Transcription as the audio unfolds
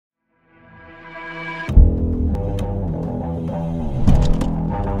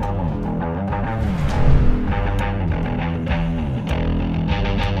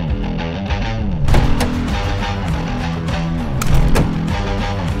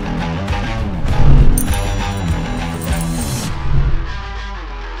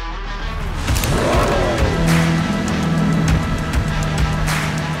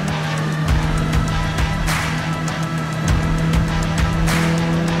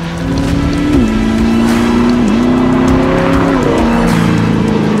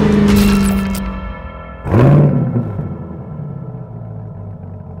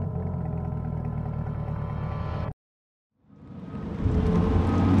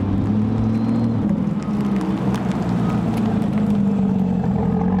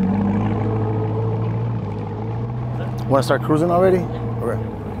Want to start cruising already? Okay.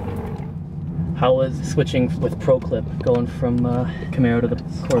 How was switching with Pro Clip, going from Camaro to the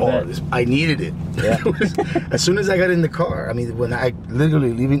Corvette? Oh, I needed it. Yeah. As soon as I got in the car, I mean, when I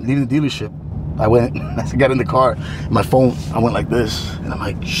literally leaving the dealership, I got in the car, my phone, I went like this, and I'm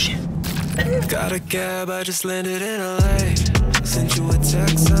like, shit. Got a cab, I just landed in LA. Sent you a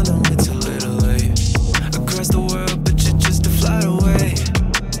text, I know it's a little late. Across the world, but you're just a flight away.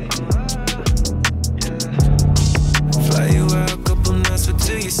 Fly you out, couple nights, what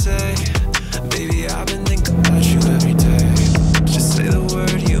do you say? Baby, I've been thinking about you every day. Just say the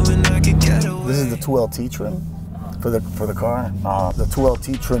word, you and I could get away. This is the 2LT trim for the car. The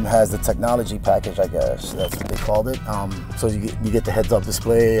 2LT trim has the technology package, I guess. That's what they called it. So you get the heads-up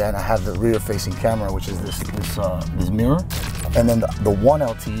display, and I have the rear-facing camera, which is this mirror. And then the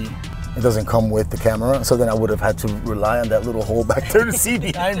 1LT, it doesn't come with the camera. So then I would have had to rely on that little hole back there to see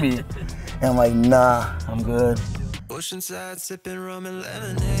behind me. And I'm like, nah, I'm good. Oceanside, sipping rum and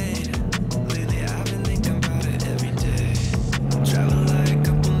lemonade. Lately, I've been thinking about it every day. Travel like a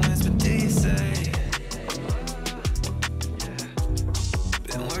couple nights, what do you say?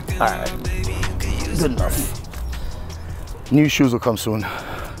 Been working hard, baby, you can use Good enough. New shoes will come soon.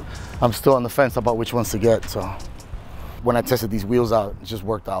 I'm still on the fence about which ones to get, so. When I tested these wheels out, it just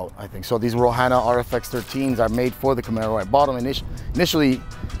worked out, I think. So these Rohana RFX 13s are made for the Camaro. I bought them initially,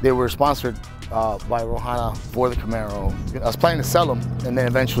 they were sponsored by Rohana for the Camaro. I was planning to sell them and then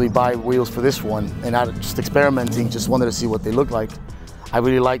eventually buy wheels for this one. And I just experimenting, just wanted to see what they look like. I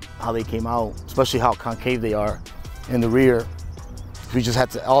really liked how they came out, especially how concave they are in the rear. We just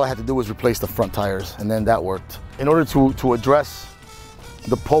had to, all I had to do was replace the front tires, and then that worked. In order to address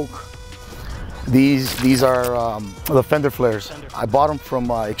the poke, these are the fender flares. I bought them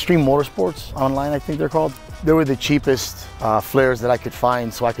from Extreme Motorsports online, I think they're called. They were the cheapest flares that I could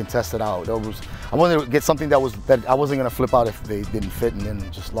find, so I can test it out. I wanted to get something that I wasn't gonna flip out if they didn't fit and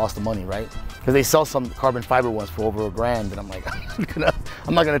then just lost the money, right? Because they sell some carbon fiber ones for over $1,000, and I'm like,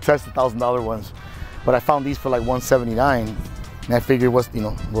 I'm not gonna test the $1,000 ones. But I found these for like $179, and I figured, what's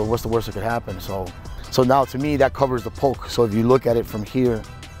the worst that could happen? So now to me that covers the poke. So if you look at it from here,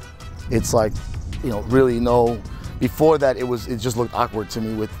 it's like, really no. Before that, it just looked awkward to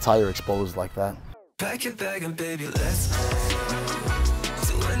me with the tire exposed like that. Pack your bag and baby, let's go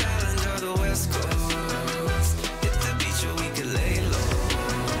to an island or the West Coast. Hit the beach or we could lay low.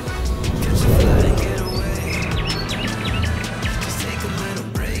 Catch a flight and get away. Just take a little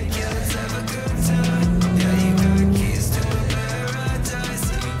break, yeah, let's have a good time. Yeah, you got keys to a paradise,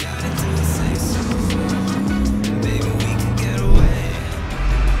 so you gotta do it, say so. Baby, we can get away.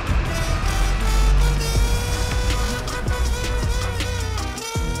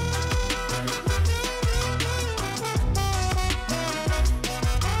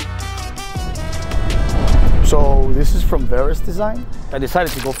 So this is from Veris Design. I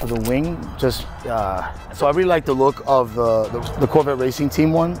decided to go for the wing, so I really like the look of the Corvette Racing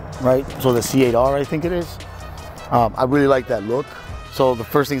Team one, right? So the C8R, I think it is. I really like that look. So the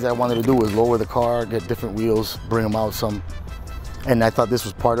first things I wanted to do was lower the car, get different wheels, bring them out some, and I thought this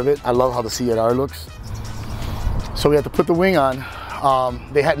was part of it. I love how the C8R looks. So we had to put the wing on.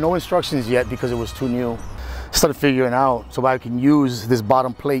 They had no instructions yet because it was too new. Started figuring out so I can use this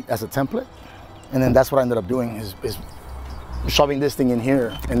bottom plate as a template. And then that's what I ended up doing is shoving this thing in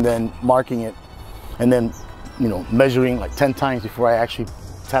here and then marking it and then, measuring like 10 times before I actually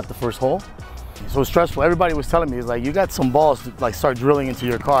tap the first hole. So it's stressful. Everybody was telling me, it's like, you got some balls to like start drilling into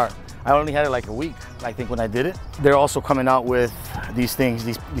your car. I only had it like a week, I think, when I did it. They're also coming out with these things,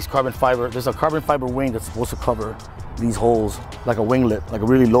 these carbon fiber. There's a carbon fiber wing that's supposed to cover these holes, like a winglet, like a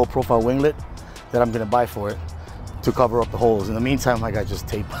really low profile winglet that I'm gonna buy for it to cover up the holes. In the meantime, I got just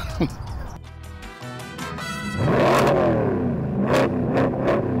tape.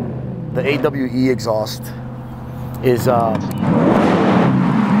 The AWE exhaust is I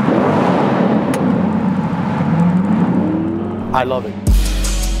love it.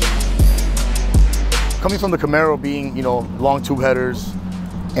 Coming from the Camaro being, long tube headers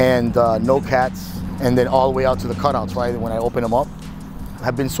and no cats, and then all the way out to the cutouts, right? When I open them up,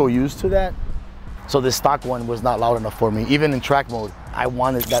 I've been so used to that. So this stock one was not loud enough for me. Even in track mode, I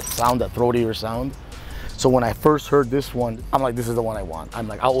wanted that sound, that throatier sound. So when I first heard this one, I'm like, this is the one I want. I'm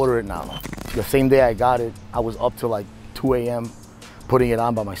like, I'll order it now. The same day I got it, I was up to like 2 a.m. putting it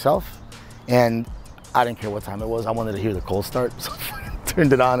on by myself. And I didn't care what time it was. I wanted to hear the cold start. So I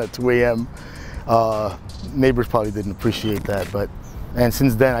turned it on at 2 a.m. Neighbors probably didn't appreciate that. And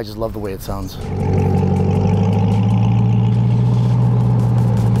since then, I just love the way it sounds. Set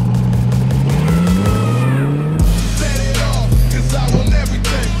it off, 'cause I want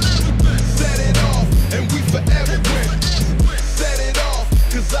everything. Set it off, and we forever win.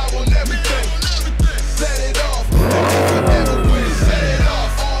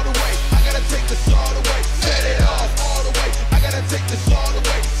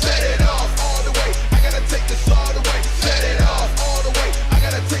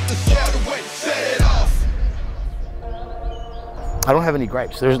 I don't have any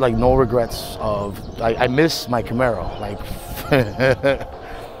gripes. There's like no regrets of, I miss my Camaro. Like,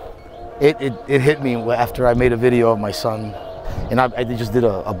 it hit me after I made a video of my son, and I just did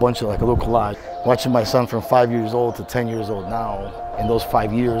a bunch of like a little collage, watching my son from 5 years old to 10 years old now in those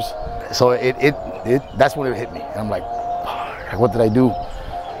 5 years. So that's when it hit me. And I'm like, what did I do?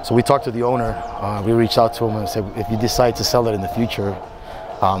 So we talked to the owner. We reached out to him and said, if you decide to sell it in the future,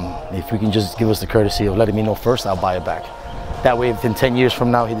 if we can just give us the courtesy of letting me know first, I'll buy it back. That way, if in 10 years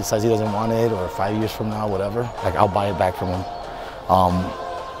from now he decides he doesn't want it, or 5 years from now, whatever, like I'll buy it back from him.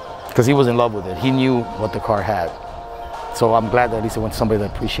 Because he was in love with it. He knew what the car had. So I'm glad that at least it went to somebody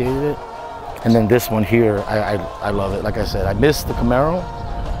that appreciated it. And then this one here, I love it. Like I said, I miss the Camaro,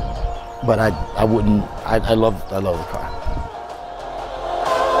 but I love the car.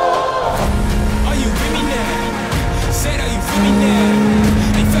 Are you with me now? Said, are you with me now?